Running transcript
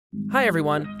Hi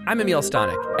everyone, I'm Amiel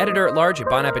Stanek, editor-at-large at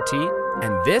Bon Appétit,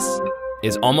 and this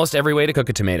is almost every way to cook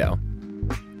a tomato.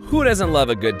 Who doesn't love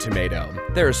a good tomato?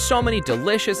 There are so many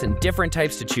delicious and different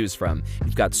types to choose from.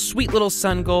 You've got sweet little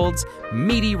sun golds,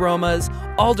 meaty Romas,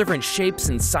 all different shapes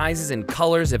and sizes and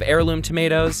colors of heirloom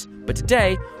tomatoes. But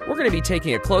today, we're going to be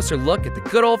taking a closer look at the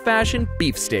good old-fashioned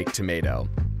beefsteak tomato.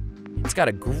 It's got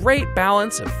a great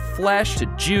balance of flesh to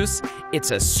juice. It's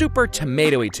a super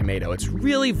tomatoey tomato. It's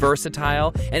really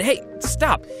versatile. And hey,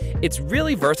 stop. It's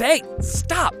really Hey,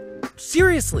 stop.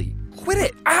 Seriously, quit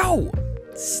it. Ow.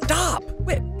 Stop.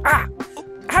 Wait. Ah.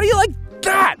 How do you like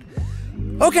that?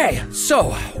 Okay,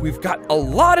 so we've got a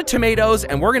lot of tomatoes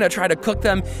and we're gonna try to cook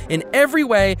them in every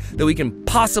way that we can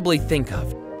possibly think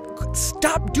of.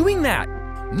 Stop doing that.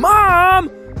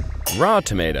 Mom! Raw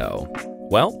tomato.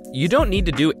 Well, you don't need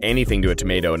to do anything to a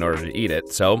tomato in order to eat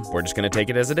it, so we're just gonna take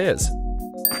it as it is.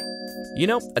 You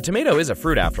know, a tomato is a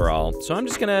fruit after all, so I'm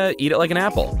just gonna eat it like an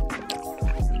apple.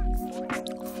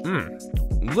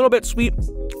 A little bit sweet,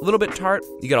 a little bit tart.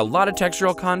 You got a lot of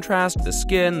textural contrast, the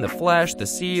skin, the flesh, the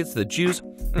seeds, the juice.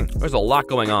 There's a lot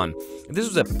going on. If this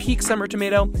was a peak summer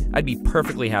tomato, I'd be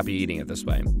perfectly happy eating it this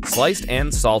way. Sliced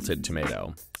and salted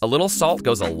tomato. A little salt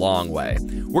goes a long way.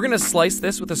 We're gonna slice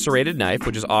this with a serrated knife,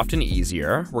 which is often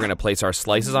easier. We're gonna place our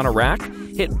slices on a rack,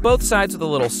 hit both sides with a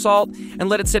little salt, and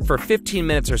let it sit for 15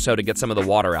 minutes or so to get some of the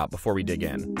water out before we dig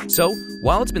in. So,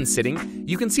 while it's been sitting,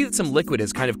 you can see that some liquid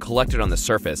has kind of collected on the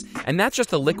surface, and that's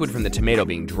just the liquid from the tomato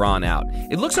being drawn out.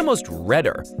 It looks almost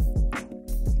redder.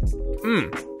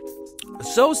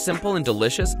 So simple and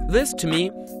delicious, this to me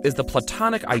is the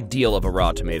platonic ideal of a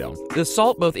raw tomato. The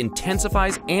salt both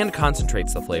intensifies and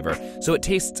concentrates the flavor, so it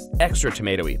tastes extra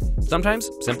tomatoey. Sometimes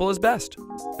simple is best.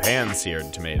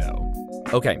 Pan-seared tomato.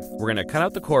 Okay, we're gonna cut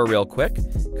out the core real quick,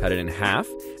 cut it in half,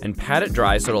 and pat it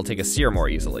dry so it'll take a sear more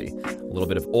easily. A little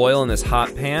bit of oil in this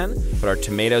hot pan, put our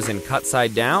tomatoes in cut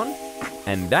side down,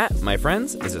 and that, my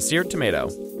friends, is a seared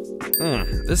tomato.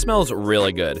 This smells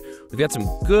really good. We've got some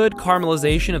good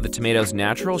caramelization of the tomato's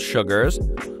natural sugars.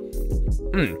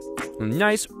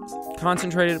 Nice,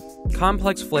 concentrated,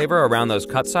 complex flavor around those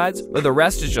cut sides, but the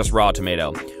rest is just raw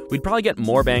tomato. We'd probably get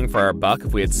more bang for our buck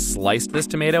if we had sliced this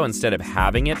tomato instead of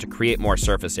halving it to create more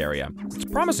surface area. It's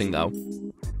promising though.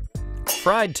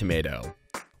 Fried tomato.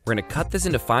 We're gonna cut this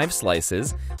into 5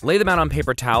 slices, lay them out on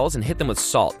paper towels and hit them with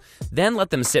salt, then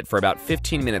let them sit for about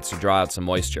 15 minutes to draw out some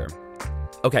moisture.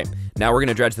 Okay, now we're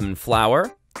gonna dredge them in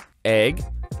flour, egg,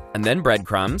 and then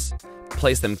breadcrumbs.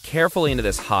 Place them carefully into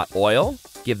this hot oil,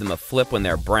 give them a flip when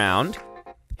they're browned,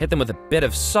 hit them with a bit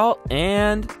of salt,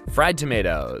 and fried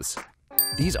tomatoes.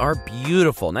 These are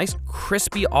beautiful, nice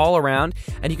crispy all around,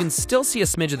 and you can still see a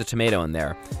smidge of the tomato in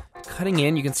there. Cutting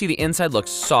in, you can see the inside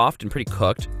looks soft and pretty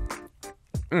cooked.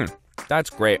 That's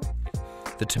great.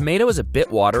 The tomato is a bit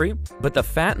watery, but the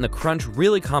fat and the crunch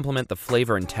really complement the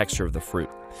flavor and texture of the fruit.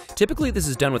 Typically, this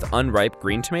is done with unripe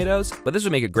green tomatoes, but this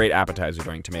would make a great appetizer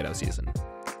during tomato season.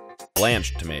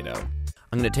 Blanched tomato.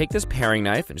 I'm gonna take this paring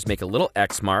knife and just make a little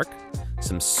X mark,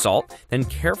 some salt, then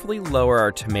carefully lower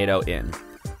our tomato in.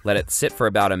 Let it sit for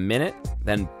about a minute,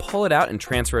 then pull it out and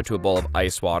transfer it to a bowl of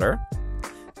ice water.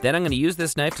 Then I'm gonna use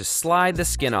this knife to slide the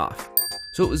skin off.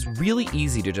 So it was really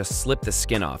easy to just slip the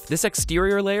skin off. This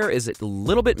exterior layer is a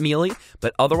little bit mealy,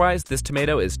 but otherwise this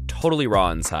tomato is totally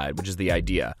raw inside, which is the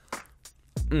idea.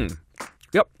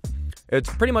 Yep, it's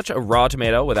pretty much a raw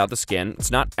tomato without the skin.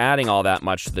 It's not adding all that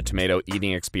much to the tomato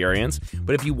eating experience,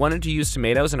 but if you wanted to use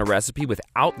tomatoes in a recipe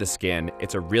without the skin,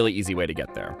 it's a really easy way to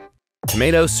get there.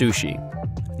 Tomato sushi.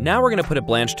 Now we're gonna put a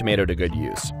blanched tomato to good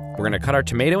use. We're gonna cut our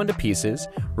tomato into pieces,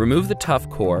 remove the tough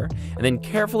core, and then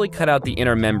carefully cut out the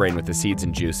inner membrane with the seeds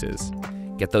and juices.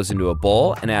 Get those into a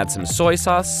bowl and add some soy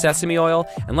sauce, sesame oil,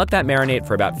 and let that marinate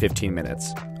for about 15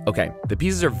 minutes. Okay, the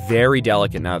pieces are very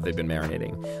delicate now that they've been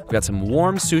marinating. We've got some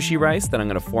warm sushi rice that I'm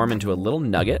gonna form into a little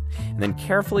nugget, and then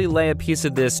carefully lay a piece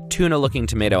of this tuna-looking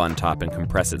tomato on top and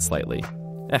compress it slightly.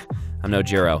 I'm no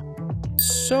Jiro.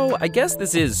 So I guess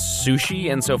this is sushi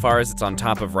insofar as it's on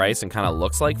top of rice and kind of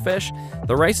looks like fish.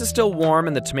 The rice is still warm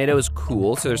and the tomato is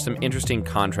cool, so there's some interesting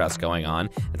contrast going on.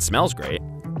 It smells great.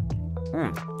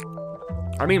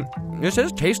 I mean, this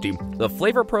is tasty. The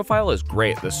flavor profile is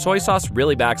great. The soy sauce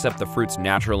really backs up the fruit's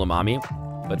natural umami,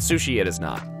 but sushi it is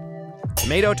not.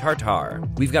 Tomato tartare.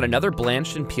 We've got another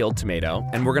blanched and peeled tomato,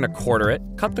 and we're gonna quarter it,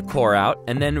 cut the core out,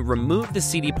 and then remove the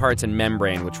seedy parts and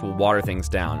membrane, which will water things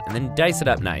down, and then dice it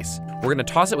up nice. We're gonna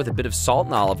toss it with a bit of salt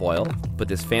and olive oil, put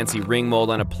this fancy ring mold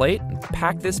on a plate, and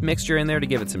pack this mixture in there to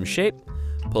give it some shape,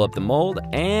 pull up the mold,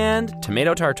 and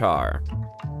tomato tartare.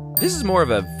 This is more of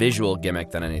a visual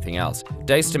gimmick than anything else.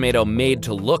 Diced tomato made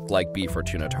to look like beef or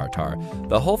tuna tartare.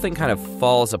 The whole thing kind of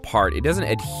falls apart. It doesn't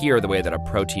adhere the way that a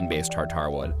protein-based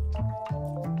tartare would.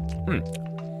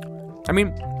 I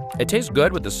mean, it tastes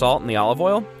good with the salt and the olive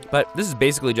oil, but this is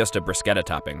basically just a bruschetta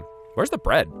topping. Where's the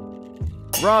bread?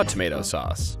 Raw tomato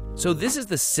sauce. So this is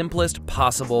the simplest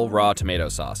possible raw tomato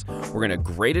sauce. We're gonna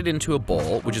grate it into a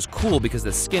bowl, which is cool because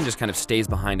the skin just kind of stays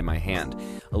behind in my hand.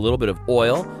 A little bit of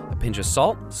oil, a pinch of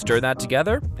salt, stir that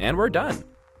together, and we're done.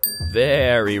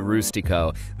 Very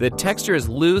rustico. The texture is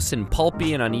loose and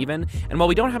pulpy and uneven, and while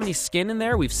we don't have any skin in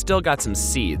there, we've still got some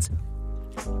seeds.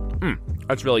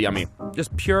 That's really yummy.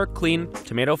 Just pure, clean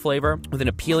tomato flavor with an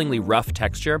appealingly rough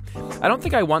texture. I don't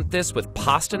think I want this with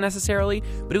pasta necessarily,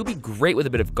 but it would be great with a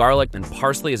bit of garlic and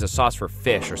parsley as a sauce for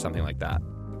fish or something like that.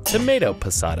 Tomato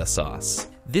passata sauce.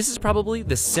 This is probably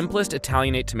the simplest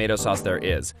Italianate tomato sauce there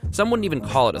is. Some wouldn't even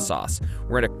call it a sauce.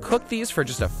 We're gonna cook these for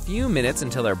just a few minutes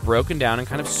until they're broken down and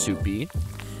kind of soupy.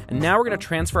 And now we're gonna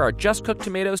transfer our just cooked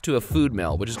tomatoes to a food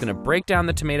mill, which is gonna break down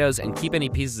the tomatoes and keep any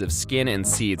pieces of skin and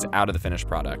seeds out of the finished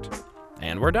product.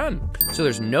 And we're done. So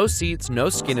there's no seeds, no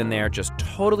skin in there, just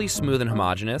totally smooth and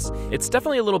homogeneous. It's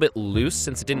definitely a little bit loose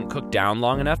since it didn't cook down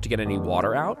long enough to get any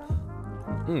water out.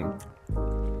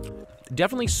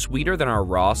 Definitely sweeter than our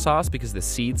raw sauce because the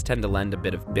seeds tend to lend a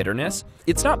bit of bitterness.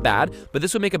 It's not bad, but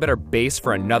this would make a better base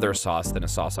for another sauce than a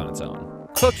sauce on its own.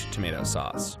 Cooked tomato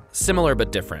sauce. Similar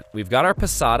but different. We've got our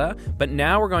passata, but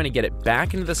now we're going to get it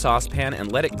back into the saucepan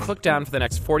and let it cook down for the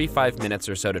next 45 minutes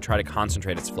or so to try to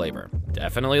concentrate its flavor.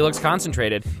 Definitely looks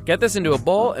concentrated. Get this into a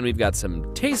bowl and we've got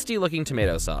some tasty looking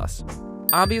tomato sauce.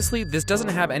 Obviously, this doesn't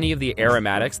have any of the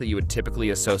aromatics that you would typically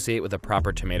associate with a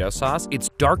proper tomato sauce. It's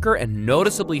darker and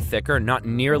noticeably thicker, not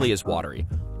nearly as watery.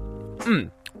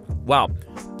 Wow,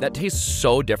 that tastes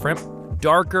so different.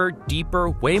 Darker,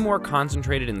 deeper, way more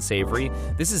concentrated and savory.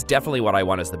 This is definitely what I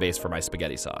want as the base for my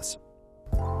spaghetti sauce.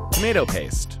 Tomato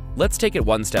paste. Let's take it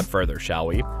one step further, shall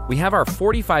we? We have our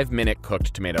 45-minute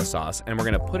cooked tomato sauce, and we're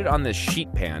gonna put it on this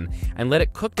sheet pan and let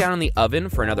it cook down in the oven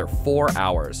for another 4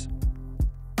 hours.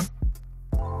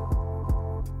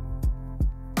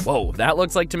 Whoa, that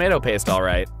looks like tomato paste, all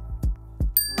right.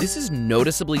 This is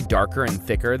noticeably darker and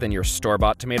thicker than your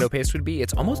store-bought tomato paste would be.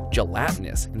 It's almost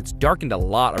gelatinous, and it's darkened a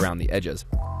lot around the edges.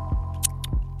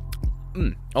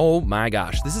 Oh my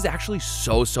gosh, this is actually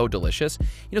so delicious.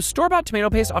 You know, store-bought tomato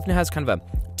paste often has kind of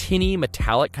a tinny,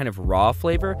 metallic kind of raw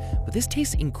flavor, but this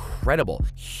tastes incredible.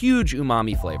 Huge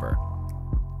umami flavor.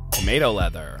 Tomato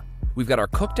leather. We've got our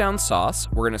cooked down sauce.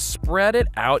 We're gonna spread it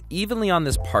out evenly on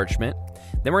this parchment.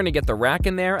 Then we're gonna get the rack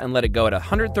in there and let it go at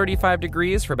 135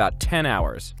 degrees for about 10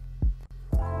 hours.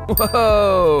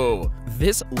 Whoa!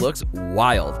 This looks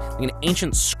wild, like an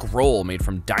ancient scroll made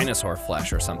from dinosaur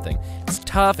flesh or something. It's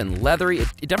tough and leathery.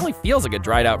 It definitely feels like a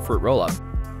dried out fruit roll-up.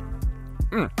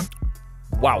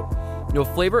 Wow. You know,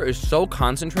 flavor is so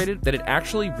concentrated that it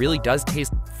actually really does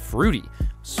taste fruity.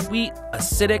 Sweet,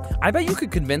 acidic. I bet you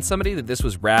could convince somebody that this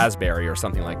was raspberry or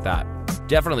something like that.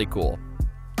 Definitely cool.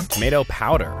 Tomato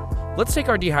powder. Let's take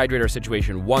our dehydrator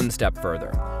situation one step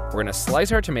further. We're gonna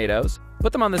slice our tomatoes,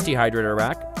 put them on this dehydrator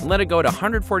rack, and let it go at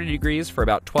 140 degrees for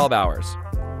about 12 hours.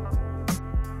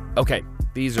 Okay,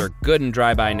 these are good and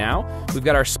dry by now. We've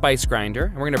got our spice grinder,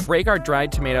 and we're gonna break our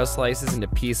dried tomato slices into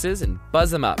pieces and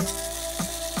buzz them up.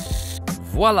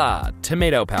 Voila,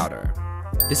 tomato powder.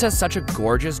 This has such a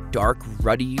gorgeous, dark,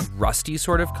 ruddy, rusty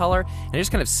sort of color, and it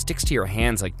just kind of sticks to your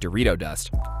hands like Dorito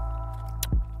dust.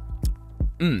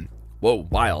 Whoa,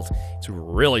 wild. It's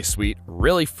really sweet,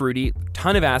 really fruity,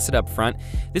 ton of acid up front.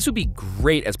 This would be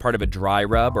great as part of a dry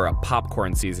rub or a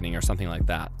popcorn seasoning or something like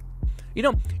that. You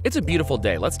know, it's a beautiful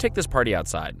day. Let's take this party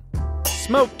outside.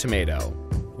 Smoked tomato.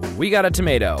 We got a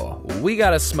tomato. We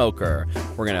got a smoker.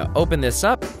 We're gonna open this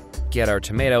up, get our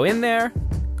tomato in there,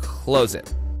 close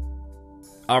it.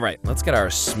 All right, let's get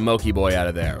our smoky boy out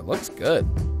of there. Looks good.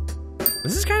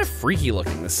 This is kind of freaky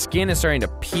looking. The skin is starting to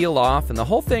peel off and the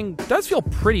whole thing does feel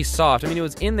pretty soft. I mean, it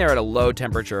was in there at a low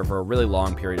temperature for a really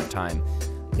long period of time.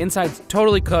 Inside's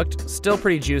totally cooked, still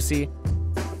pretty juicy.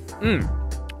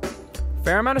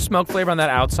 Fair amount of smoke flavor on that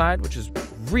outside, which is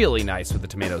really nice with the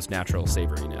tomato's natural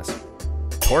savoriness.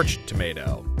 Torched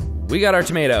tomato. We got our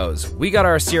tomatoes. We got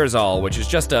our Seared, which is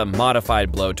just a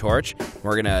modified blowtorch.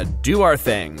 We're gonna do our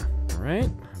thing. All right,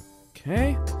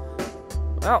 okay.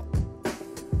 Well,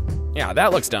 yeah,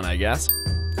 that looks done, I guess.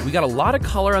 We got a lot of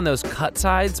color on those cut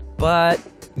sides, but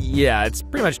yeah, it's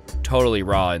pretty much totally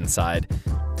raw inside.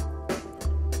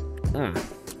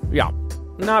 Yeah,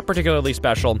 not particularly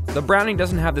special. The browning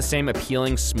doesn't have the same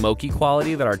appealing smoky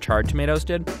quality that our charred tomatoes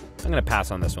did. I'm gonna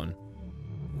pass on this one.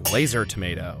 Laser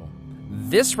tomato.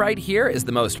 This right here is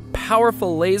the most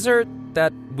powerful laser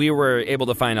that we were able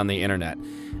to find on the internet.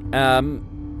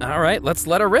 All right, let's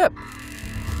let her rip.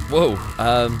 Whoa,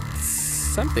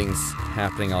 something's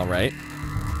happening all right.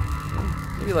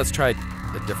 Maybe let's try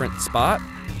a different spot.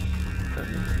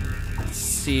 Let's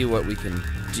see what we can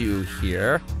do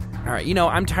here. All right,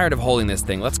 I'm tired of holding this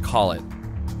thing. Let's call it.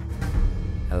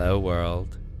 Hello,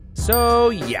 world. So,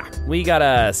 yeah, we got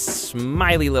a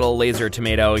smiley little laser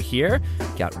tomato here.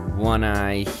 Got one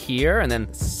eye here, and then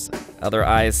other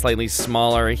eye is slightly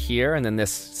smaller here, and then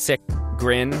this sick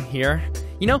grin here.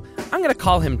 I'm gonna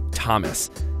call him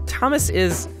Thomas. Thomas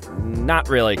is not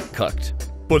really cooked.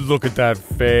 But look at that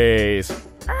face.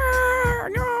 Ah,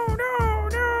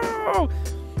 no.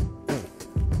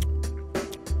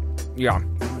 Yeah,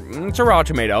 it's a raw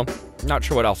tomato. Not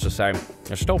sure what else to say.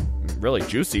 They're still really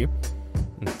juicy.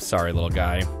 Sorry, little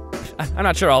guy. I'm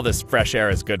not sure all this fresh air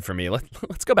is good for me.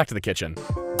 Let's go back to the kitchen.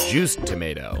 Juiced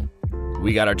tomato.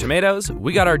 We got our tomatoes,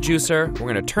 we got our juicer. We're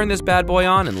gonna turn this bad boy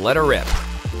on and let her rip.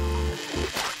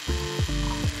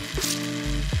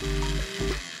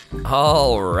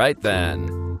 All right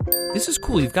then. This is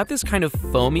cool. You've got this kind of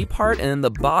foamy part, and then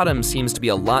the bottom seems to be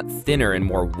a lot thinner and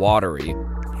more watery.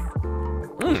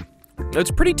 It's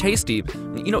pretty tasty.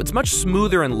 It's much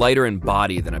smoother and lighter in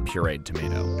body than a pureed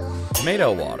tomato.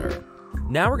 Tomato water.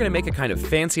 Now we're gonna make a kind of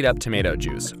fancied up tomato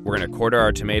juice. We're gonna quarter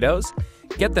our tomatoes,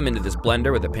 get them into this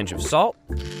blender with a pinch of salt,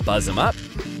 buzz them up,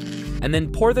 and then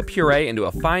pour the puree into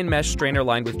a fine mesh strainer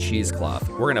lined with cheesecloth.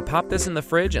 We're gonna pop this in the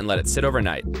fridge and let it sit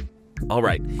overnight. All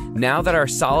right, now that our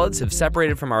solids have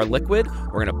separated from our liquid,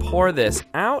 we're gonna pour this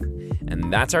out,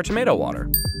 and that's our tomato water.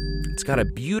 It's got a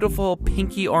beautiful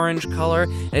pinky orange color,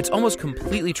 and it's almost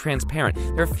completely transparent.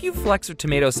 There are a few flecks of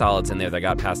tomato solids in there that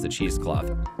got past the cheesecloth.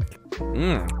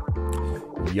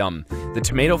 Yum. The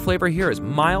tomato flavor here is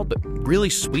mild, but really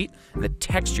sweet, and the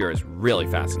texture is really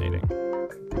fascinating.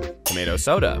 Tomato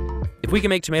soda. If we can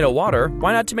make tomato water,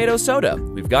 why not tomato soda?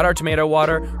 We've got our tomato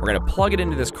water, we're gonna plug it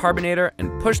into this carbonator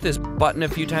and push this button a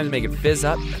few times to make it fizz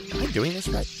up. Am I doing this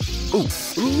right?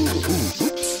 Oops.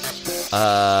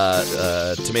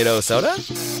 Tomato soda?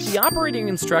 The operating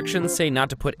instructions say not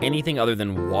to put anything other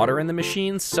than water in the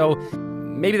machine, so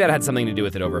maybe that had something to do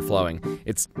with it overflowing.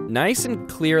 It's nice and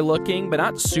clear looking, but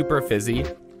not super fizzy.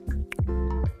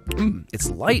 It's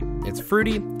light, it's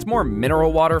fruity, it's more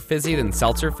mineral water fizzy than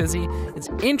seltzer fizzy. It's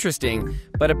interesting,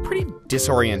 but a pretty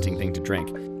disorienting thing to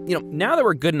drink. Now that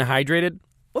we're good and hydrated,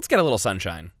 let's get a little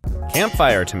sunshine.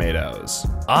 Campfire tomatoes.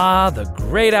 Ah, the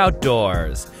great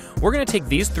outdoors. We're gonna take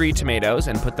these 3 tomatoes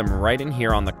and put them right in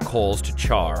here on the coals to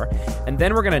char, and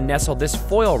then we're gonna nestle this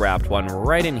foil wrapped one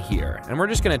right in here, and we're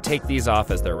just gonna take these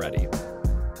off as they're ready.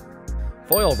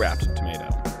 Foil wrapped tomato.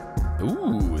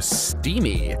 Ooh,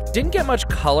 steamy. Didn't get much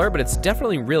color, but it's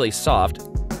definitely really soft.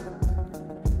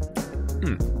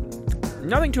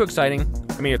 Nothing too exciting.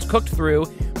 It's cooked through,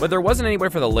 but there wasn't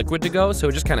anywhere for the liquid to go, so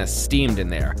it just kind of steamed in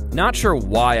there. Not sure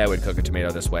why I would cook a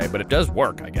tomato this way, but it does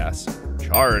work, I guess.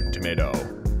 Charred tomato.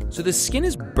 So the skin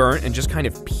is burnt and just kind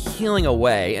of peeling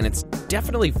away, and it's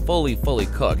definitely fully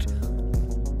cooked.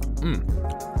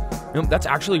 That's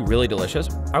actually really delicious.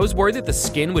 I was worried that the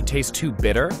skin would taste too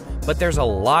bitter, but there's a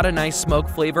lot of nice smoke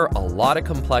flavor, a lot of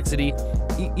complexity.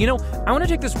 I want to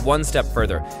take this one step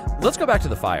further. Let's go back to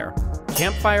the fire.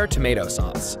 Campfire tomato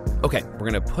sauce. Okay, we're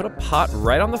gonna put a pot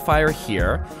right on the fire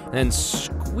here, and then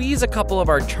squeeze a couple of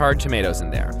our charred tomatoes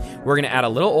in there. We're gonna add a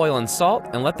little oil and salt,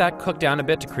 and let that cook down a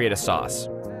bit to create a sauce.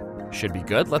 Should be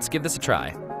good, let's give this a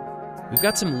try. We've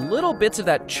got some little bits of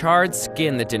that charred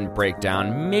skin that didn't break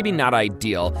down, maybe not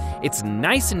ideal. It's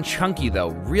nice and chunky though,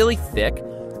 really thick.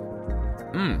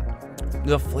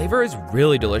 The flavor is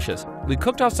really delicious. We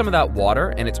cooked off some of that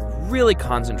water and it's really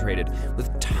concentrated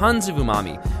with tons of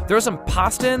umami. Throw some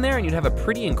pasta in there and you'd have a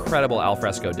pretty incredible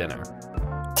alfresco dinner.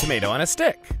 Tomato on a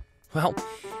stick. Well,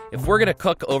 if we're gonna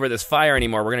cook over this fire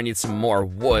anymore, we're gonna need some more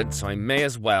wood, so I may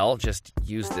as well just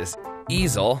use this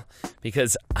easel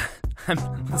because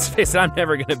let's face it, I'm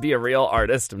never gonna be a real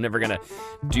artist. I'm never gonna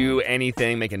do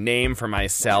anything, make a name for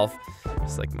myself.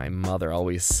 Just like my mother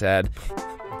always said.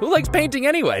 Who likes painting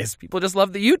anyways? People just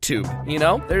love the YouTube,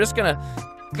 They're just gonna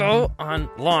go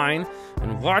online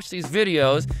and watch these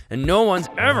videos and no one's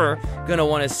ever gonna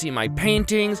wanna see my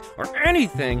paintings or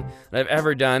anything that I've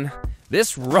ever done.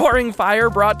 This roaring fire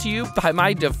brought to you by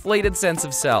my deflated sense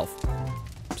of self.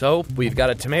 So we've got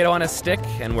a tomato on a stick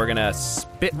and we're gonna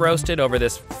spit roast it over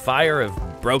this fire of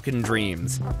broken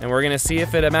dreams. And we're gonna see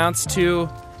if it amounts to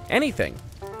anything.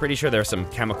 Pretty sure there's some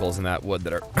chemicals in that wood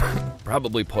that are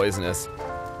probably poisonous.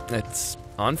 It's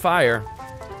on fire.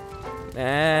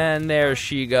 And there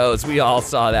she goes. We all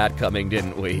saw that coming,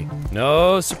 didn't we?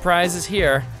 No surprises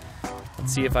here.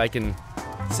 Let's see if I can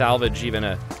salvage even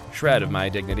a shred of my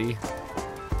dignity.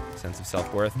 Sense of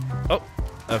self-worth. Oh,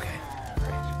 okay.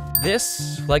 Great.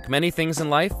 This, like many things in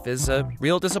life, is a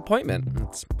real disappointment.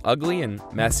 It's ugly and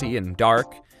messy and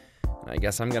dark. I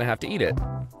guess I'm gonna have to eat it.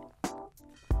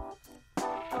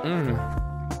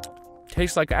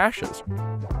 Tastes like ashes,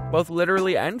 both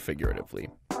literally and figuratively.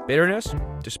 Bitterness,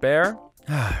 despair.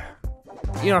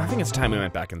 You know, I think it's time we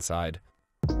went back inside.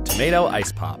 Tomato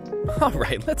ice pop. All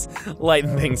right, let's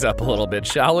lighten things up a little bit,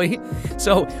 shall we?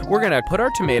 So we're gonna put our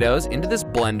tomatoes into this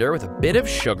blender with a bit of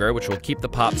sugar, which will keep the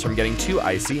pops from getting too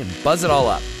icy, and buzz it all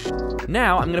up.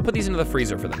 Now I'm gonna put these into the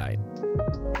freezer for the night.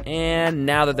 And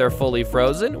now that they're fully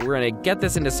frozen, we're gonna get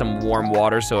this into some warm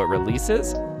water so it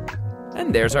releases.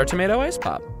 And there's our tomato ice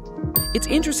pop. It's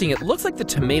interesting, it looks like the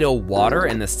tomato water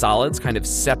and the solids kind of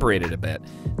separated a bit.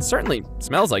 It certainly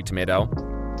smells like tomato.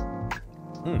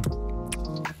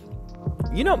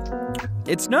 You know,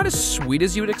 it's not as sweet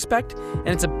as you would expect, and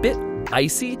it's a bit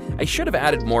icy. I should have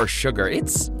added more sugar.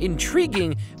 It's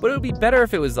intriguing, but it would be better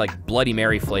if it was like Bloody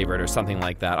Mary flavored or something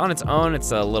like that. On its own,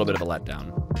 it's a little bit of a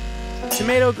letdown.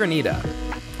 Tomato granita.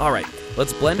 All right,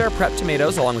 let's blend our prepped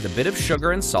tomatoes along with a bit of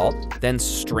sugar and salt, then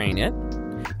strain it,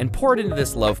 and pour it into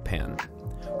this loaf pan.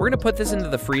 We're gonna put this into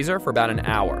the freezer for about an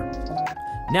hour.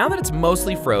 Now that it's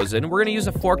mostly frozen, we're gonna use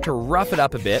a fork to rough it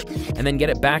up a bit and then get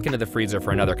it back into the freezer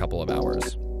for another couple of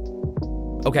hours.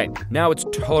 Okay, now it's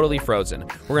totally frozen.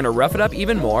 We're gonna rough it up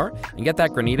even more and get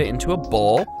that granita into a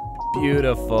bowl.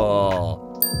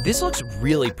 Beautiful. This looks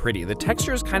really pretty. The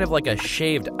texture is kind of like a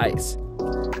shaved ice.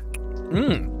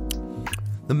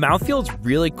 The mouthfeel is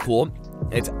really cool.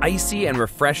 It's icy and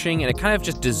refreshing, and it kind of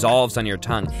just dissolves on your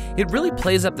tongue. It really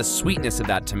plays up the sweetness of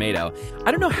that tomato.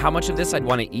 I don't know how much of this I'd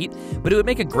want to eat, but it would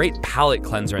make a great palate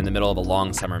cleanser in the middle of a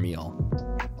long summer meal.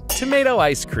 Tomato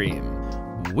ice cream.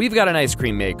 We've got an ice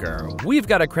cream maker. We've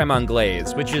got a creme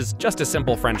anglaise, which is just a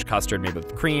simple French custard made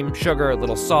with cream, sugar, a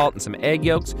little salt, and some egg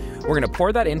yolks. We're gonna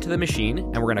pour that into the machine,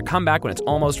 and we're gonna come back when it's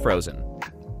almost frozen.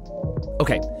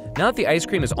 Okay, now that the ice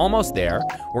cream is almost there,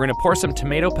 we're gonna pour some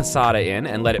tomato passata in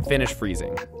and let it finish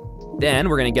freezing. Then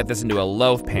we're gonna get this into a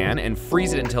loaf pan and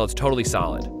freeze it until it's totally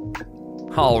solid.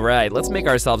 All right, let's make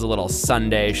ourselves a little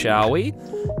sundae, shall we?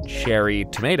 Cherry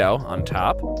tomato on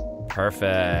top.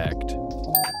 Perfect.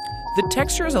 The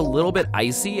texture is a little bit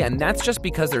icy, and that's just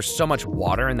because there's so much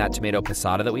water in that tomato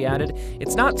passata that we added.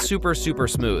 It's not super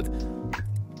smooth.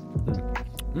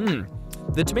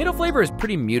 The tomato flavor is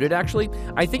pretty muted, actually.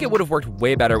 I think it would have worked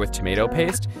way better with tomato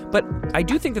paste, but I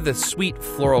do think that the sweet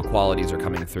floral qualities are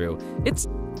coming through. It's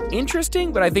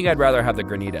interesting, but I think I'd rather have the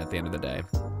granita at the end of the day.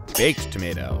 Baked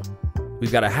tomato.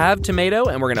 We've got a halved tomato,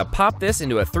 and we're gonna pop this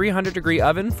into a 300-degree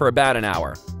oven for about an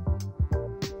hour.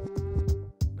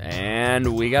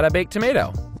 And we got a baked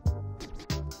tomato.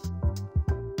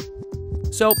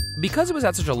 So, because it was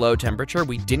at such a low temperature,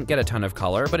 we didn't get a ton of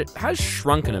color, but it has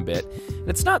shrunken a bit. And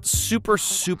it's not super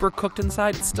cooked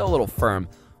inside, it's still a little firm.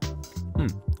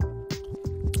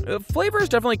 The flavor is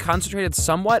definitely concentrated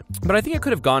somewhat, but I think it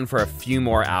could have gone for a few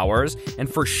more hours,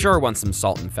 and for sure want some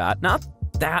salt and fat. Not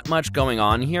that much going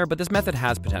on here, but this method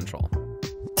has potential.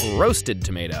 Roasted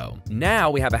tomato.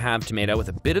 Now we have a halved tomato with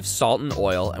a bit of salt and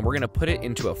oil, and we're gonna put it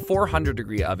into a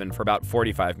 400-degree oven for about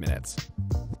 45 minutes.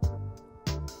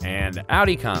 And out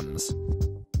he comes.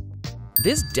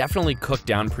 This definitely cooked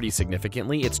down pretty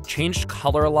significantly. It's changed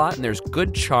color a lot, and there's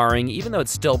good charring, even though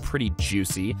it's still pretty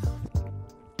juicy.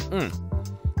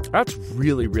 That's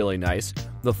really nice.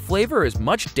 The flavor is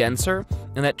much denser,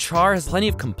 and that char has plenty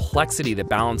of complexity that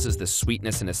balances the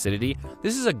sweetness and acidity.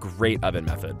 This is a great oven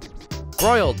method.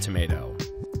 Broiled tomato.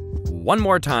 One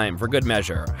more time for good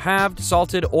measure. Halved,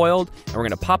 salted, oiled, and we're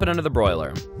gonna pop it under the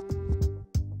broiler.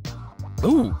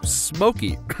 Ooh,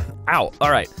 smoky. Ow, all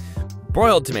right.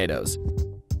 Broiled tomatoes.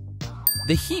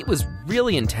 The heat was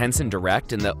really intense and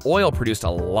direct, and the oil produced a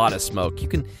lot of smoke. You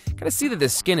can kind of see that the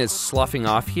skin is sloughing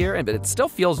off here, but it still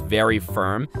feels very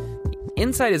firm. The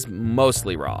inside is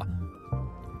mostly raw.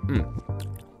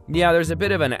 Yeah, there's a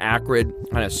bit of an acrid,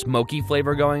 kind of smoky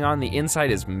flavor going on. The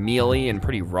inside is mealy and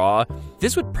pretty raw.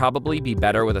 This would probably be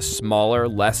better with a smaller,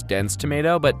 less dense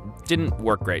tomato, but didn't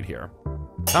work great here.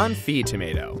 Confit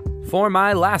tomato. For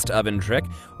my last oven trick,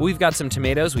 we've got some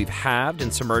tomatoes we've halved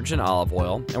and submerged in olive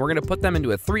oil, and we're gonna put them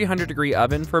into a 300-degree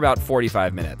oven for about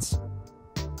 45 minutes.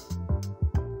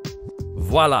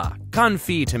 Voila,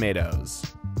 confit tomatoes.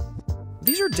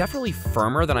 These are definitely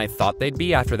firmer than I thought they'd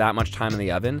be after that much time in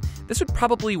the oven. This would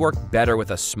probably work better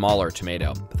with a smaller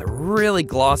tomato, but they're really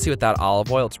glossy with that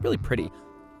olive oil. It's really pretty.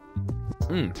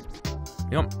 You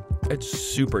know, It's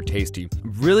super tasty.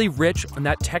 Really rich, and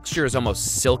that texture is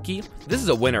almost silky. This is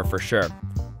a winner for sure.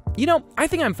 You know, I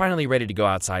think I'm finally ready to go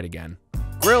outside again.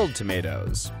 Grilled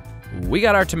tomatoes. We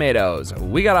got our tomatoes.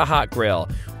 We got a hot grill.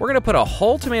 We're gonna put a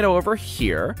whole tomato over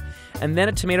here, and then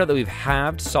a tomato that we've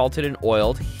halved, salted, and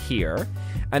oiled here,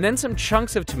 and then some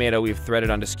chunks of tomato we've threaded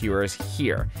onto skewers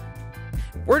here.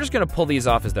 We're just gonna pull these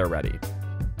off as they're ready.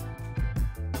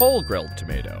 Whole grilled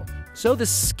tomato. So the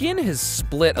skin has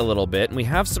split a little bit, and we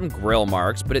have some grill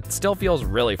marks, but it still feels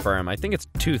really firm. I think it's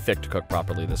too thick to cook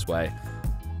properly this way.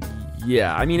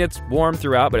 Yeah, I mean, it's warm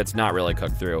throughout, but it's not really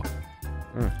cooked through.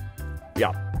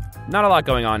 Yeah, not a lot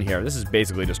going on here. This is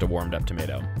basically just a warmed up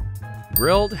tomato.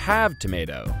 Grilled halved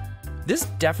tomato. This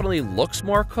definitely looks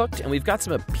more cooked, and we've got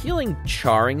some appealing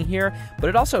charring here, but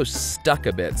it also stuck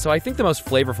a bit, so I think the most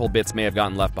flavorful bits may have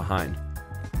gotten left behind.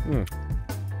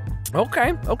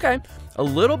 Okay. A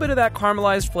little bit of that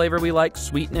caramelized flavor we like,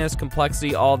 sweetness,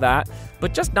 complexity, all that,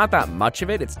 but just not that much of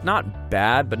it. It's not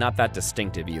bad, but not that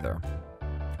distinctive either.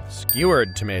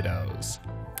 Skewered tomatoes.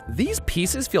 These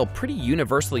pieces feel pretty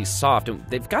universally soft, and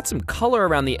they've got some color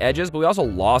around the edges, but we also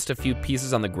lost a few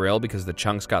pieces on the grill because the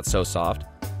chunks got so soft.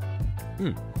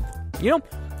 You know,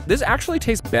 this actually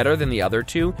tastes better than the other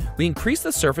two. We increased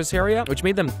the surface area, which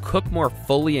made them cook more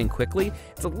fully and quickly.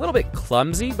 It's a little bit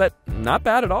clumsy, but not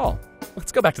bad at all.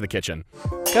 Let's go back to the kitchen.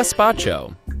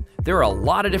 Gazpacho. There are a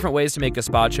lot of different ways to make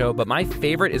gazpacho, but my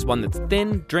favorite is one that's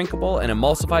thin, drinkable, and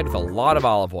emulsified with a lot of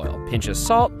olive oil. Pinch of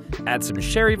salt, add some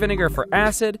sherry vinegar for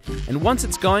acid, and once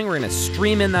it's going, we're gonna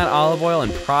stream in that olive oil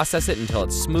and process it until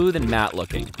it's smooth and matte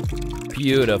looking.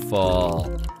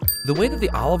 Beautiful. The way that the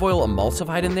olive oil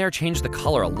emulsified in there changed the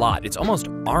color a lot. It's almost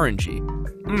orangey.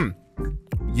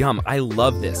 Yum, I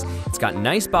love this. It's got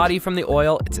nice body from the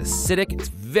oil, it's acidic, it's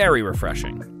very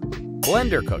refreshing.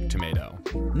 Blender cooked tomato.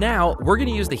 Now, we're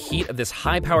gonna use the heat of this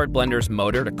high-powered blender's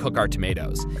motor to cook our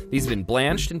tomatoes. These have been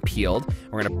blanched and peeled.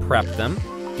 We're gonna prep them,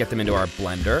 get them into our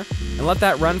blender, and let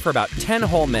that run for about 10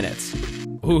 whole minutes.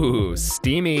 Ooh,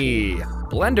 steamy.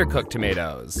 Blender cooked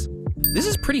tomatoes. This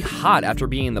is pretty hot after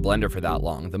being in the blender for that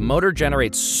long. The motor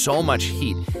generates so much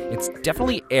heat. It's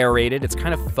definitely aerated, it's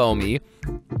kind of foamy.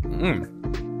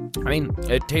 I mean,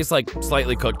 it tastes like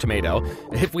slightly cooked tomato.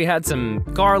 If we had some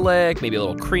garlic, maybe a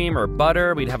little cream or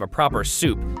butter, we'd have a proper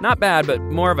soup. Not bad, but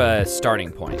more of a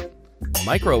starting point.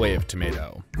 Microwave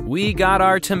tomato. We got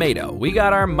our tomato. We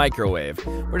got our microwave.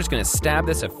 We're just gonna stab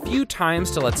this a few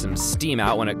times to let some steam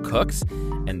out when it cooks,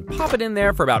 and pop it in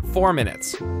there for about 4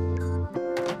 minutes.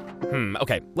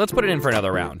 Okay, let's put it in for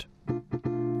another round.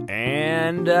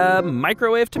 And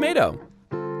microwave tomato.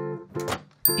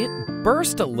 It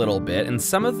burst a little bit, and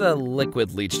some of the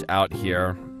liquid leached out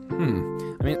here. I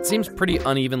mean, it seems pretty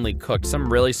unevenly cooked.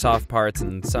 Some really soft parts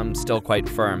and some still quite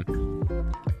firm.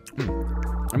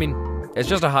 I mean, it's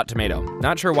just a hot tomato.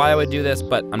 Not sure why I would do this,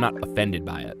 but I'm not offended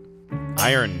by it.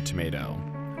 Iron tomato.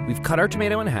 We've cut our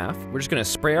tomato in half. We're just gonna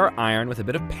spray our iron with a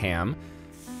bit of Pam.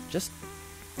 Just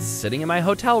sitting in my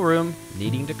hotel room,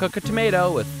 needing to cook a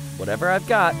tomato with whatever I've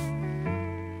got.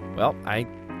 Well, I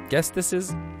guess this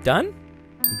is done?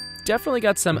 Definitely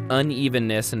got some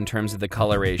unevenness in terms of the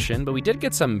coloration, but we did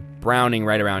get some browning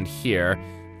right around here.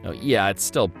 Oh, yeah, it's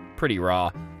still pretty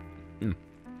raw.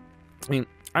 I mean,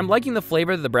 I'm liking the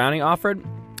flavor that the browning offered,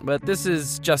 but this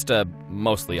is just a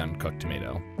mostly uncooked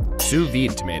tomato. Sous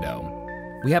vide tomato.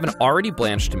 We have an already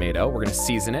blanched tomato. We're gonna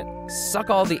season it,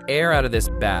 suck all the air out of this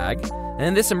bag,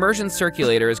 and this immersion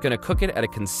circulator is gonna cook it at a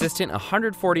consistent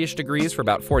 140-ish degrees for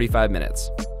about 45 minutes.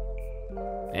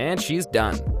 And she's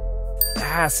done.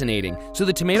 Fascinating. So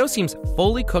the tomato seems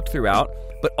fully cooked throughout,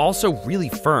 but also really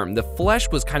firm. The flesh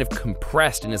was kind of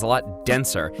compressed and is a lot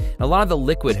denser. And a lot of the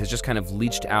liquid has just kind of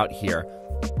leached out here.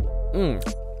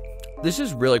 This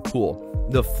is really cool.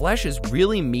 The flesh is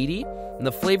really meaty, and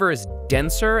the flavor is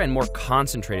denser and more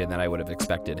concentrated than I would have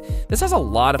expected. This has a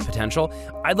lot of potential.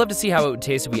 I'd love to see how it would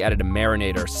taste if we added a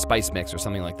marinade or spice mix or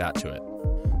something like that to it.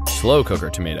 Slow cooker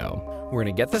tomato. We're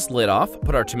gonna get this lid off,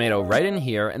 put our tomato right in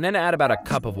here, and then add about a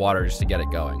cup of water just to get it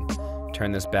going.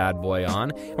 Turn this bad boy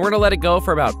on, and we're gonna let it go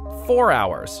for about 4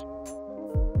 hours.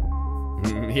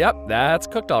 Yep, that's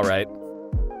cooked all right.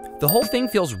 The whole thing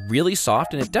feels really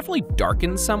soft, and it definitely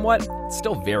darkens somewhat. It's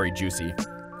still very juicy.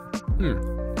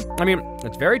 I mean,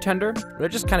 it's very tender, but it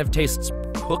just kind of tastes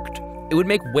cooked. It would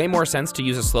make way more sense to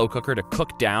use a slow cooker to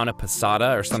cook down a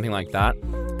passata or something like that.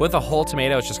 But with a whole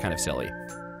tomato, it's just kind of silly.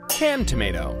 Canned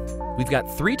tomato. We've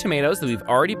got 3 tomatoes that we've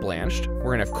already blanched.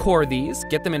 We're gonna core these,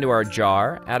 get them into our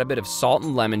jar, add a bit of salt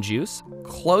and lemon juice,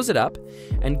 close it up,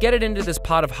 and get it into this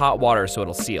pot of hot water so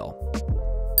it'll seal.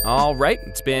 All right,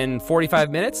 it's been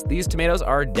 45 minutes. These tomatoes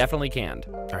are definitely canned.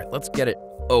 All right, let's get it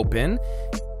open.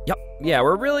 Yep, Yeah,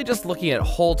 we're really just looking at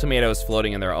whole tomatoes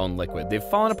floating in their own liquid. They've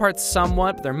fallen apart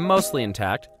somewhat, but they're mostly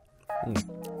intact.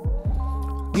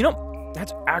 You know,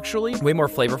 that's actually way more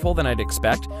flavorful than I'd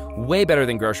expect. Way better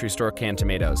than grocery store canned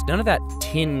tomatoes. None of that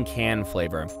tin can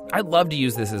flavor. I'd love to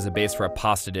use this as a base for a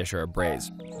pasta dish or a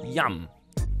braise. Yum.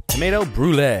 Tomato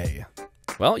brûlée.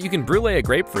 Well, you can brûlée a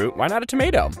grapefruit. Why not a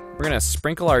tomato? We're gonna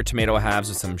sprinkle our tomato halves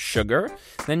with some sugar,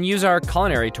 then use our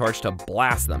culinary torch to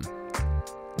blast them.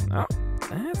 Oh,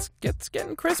 it's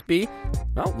getting crispy.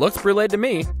 Well, looks brûlée to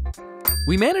me.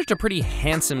 We managed a pretty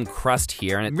handsome crust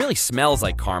here, and it really smells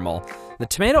like caramel. The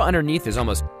tomato underneath is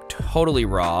almost totally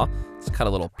raw. Let's cut a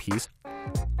little piece.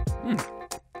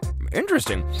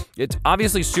 Interesting. It's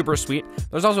obviously super sweet.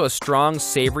 There's also a strong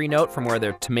savory note from where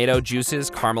the tomato juices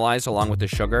caramelized along with the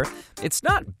sugar. It's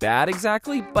not bad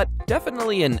exactly, but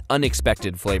definitely an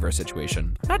unexpected flavor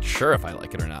situation. I'm not sure if I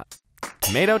like it or not.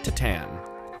 Tomato Tatin.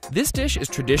 This dish is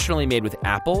traditionally made with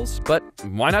apples, but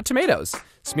why not tomatoes?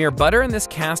 Smear butter in this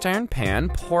cast iron pan,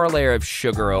 pour a layer of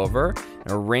sugar over,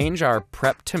 and arrange our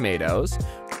prepped tomatoes.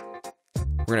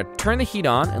 We're gonna turn the heat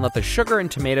on and let the sugar and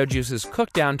tomato juices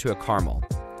cook down to a caramel.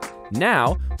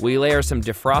 Now, we layer some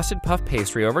defrosted puff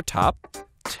pastry over top,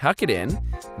 tuck it in,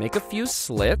 make a few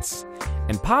slits,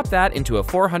 and pop that into a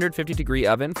 450-degree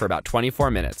oven for about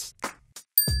 24 minutes.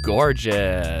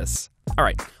 Gorgeous. All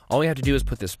right, all we have to do is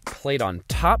put this plate on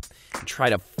top and try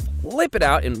to flip it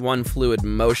out in one fluid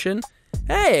motion.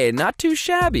 Hey, not too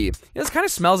shabby. This kind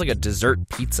of smells like a dessert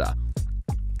pizza.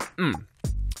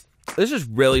 This is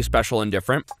really special and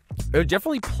different. It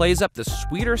definitely plays up the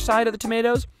sweeter side of the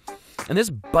tomatoes, and this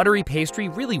buttery pastry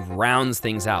really rounds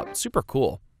things out. Super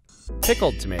cool.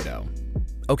 Pickled tomato.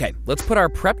 Okay, let's put our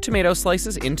prepped tomato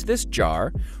slices into this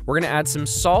jar. We're gonna add some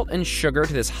salt and sugar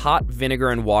to this hot vinegar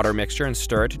and water mixture and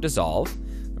stir it to dissolve.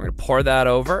 We're gonna pour that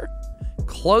over,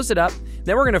 close it up,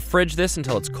 then we're gonna fridge this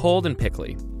until it's cold and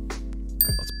pickly.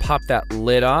 Let's pop that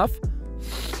lid off.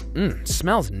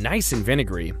 Smells nice and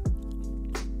vinegary.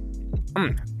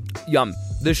 Yum.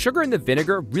 The sugar and the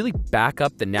vinegar really back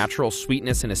up the natural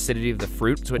sweetness and acidity of the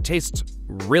fruit, so it tastes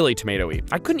really tomatoey.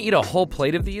 I couldn't eat a whole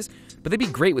plate of these, but they'd be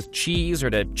great with cheese or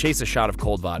to chase a shot of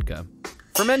cold vodka.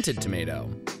 Fermented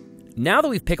tomato. Now that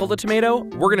we've pickled a tomato,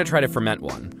 we're gonna try to ferment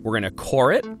one. We're gonna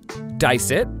core it, dice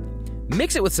it,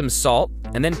 mix it with some salt,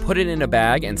 and then put it in a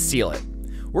bag and seal it.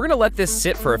 We're gonna let this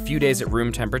sit for a few days at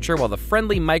room temperature while the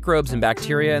friendly microbes and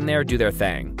bacteria in there do their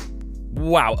thing.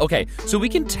 Wow, okay, so we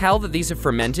can tell that these have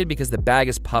fermented because the bag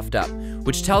is puffed up,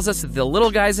 which tells us that the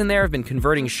little guys in there have been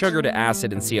converting sugar to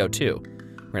acid and CO2.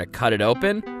 We're gonna cut it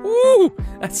open. Woo,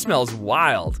 that smells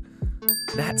wild.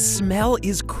 That smell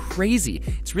is crazy.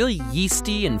 It's really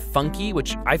yeasty and funky,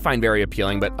 which I find very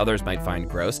appealing, but others might find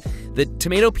gross. The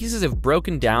tomato pieces have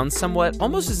broken down somewhat,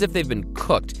 almost as if they've been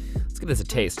cooked. Let's give this a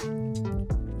taste.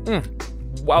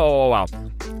 Wow.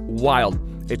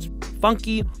 Wild. It's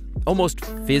funky, almost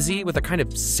fizzy with a kind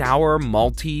of sour,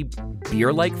 malty,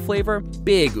 beer-like flavor.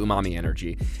 Big umami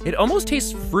energy. It almost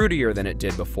tastes fruitier than it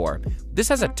did before. This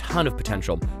has a ton of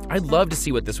potential. I'd love to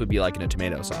see what this would be like in a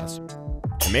tomato sauce.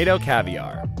 Tomato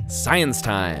caviar. Science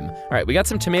time. All right, we got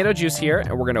some tomato juice here,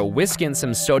 and we're gonna whisk in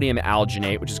some sodium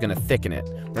alginate, which is gonna thicken it.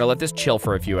 We're gonna let this chill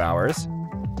for a few hours.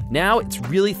 Now it's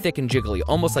really thick and jiggly,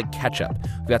 almost like ketchup.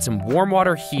 We've got some warm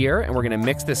water here, and we're gonna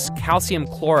mix this calcium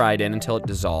chloride in until it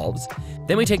dissolves.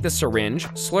 Then we take the syringe,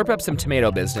 slurp up some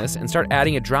tomato business, and start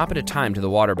adding a drop at a time to the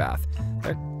water bath.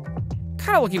 They're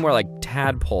kind of looking more like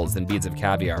tadpoles than beads of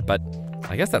caviar, but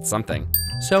I guess that's something.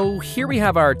 So here we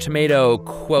have our tomato,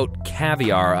 quote,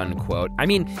 caviar, unquote. I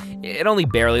mean, it only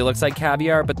barely looks like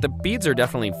caviar, but the beads are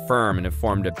definitely firm and have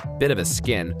formed a bit of a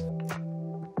skin.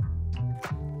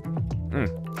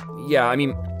 Yeah, I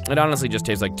mean, it honestly just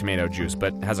tastes like tomato juice,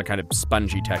 but has a kind of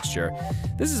spongy texture.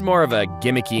 This is more of a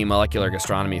gimmicky molecular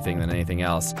gastronomy thing than anything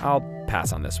else. I'll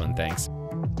pass on this one, thanks.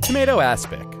 Tomato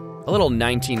aspic. A little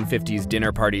 1950s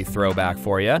dinner party throwback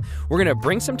for you. We're gonna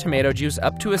bring some tomato juice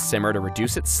up to a simmer to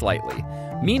reduce it slightly.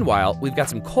 Meanwhile, we've got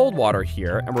some cold water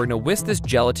here, and we're gonna whisk this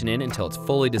gelatin in until it's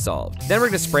fully dissolved. Then we're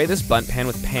gonna spray this bundt pan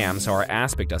with Pam so our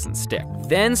aspic doesn't stick.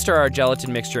 Then stir our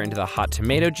gelatin mixture into the hot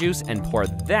tomato juice and pour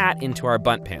that into our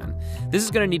bundt pan. This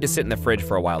is gonna need to sit in the fridge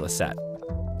for a while to set.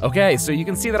 Okay, so you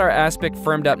can see that our aspic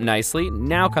firmed up nicely.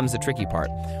 Now comes the tricky part.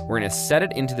 We're gonna set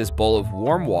it into this bowl of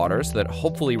warm water so that it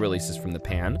hopefully releases from the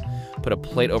pan. Put a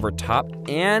plate over top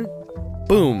and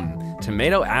boom,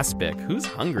 tomato aspic. Who's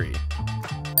hungry?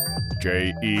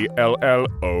 Jello.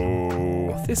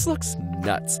 This looks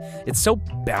nuts. It's so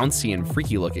bouncy and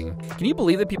freaky looking. Can you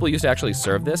believe that people used to actually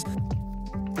serve this?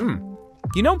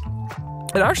 You know,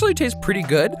 It actually tastes pretty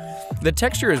good. The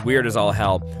texture is weird as all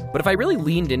hell, but if I really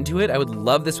leaned into it, I would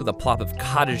love this with a plop of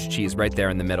cottage cheese right there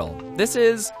in the middle. This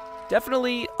is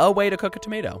definitely a way to cook a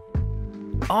tomato.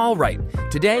 All right,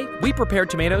 today we prepared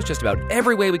tomatoes just about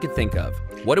every way we could think of.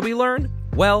 What did we learn?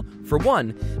 Well, for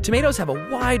one, tomatoes have a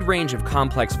wide range of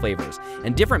complex flavors,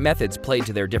 and different methods played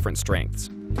to their different strengths.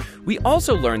 We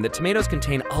also learned that tomatoes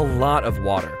contain a lot of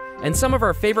water, and some of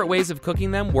our favorite ways of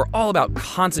cooking them were all about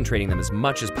concentrating them as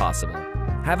much as possible.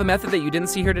 Have a method that you didn't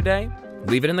see here today?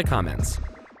 Leave it in the comments.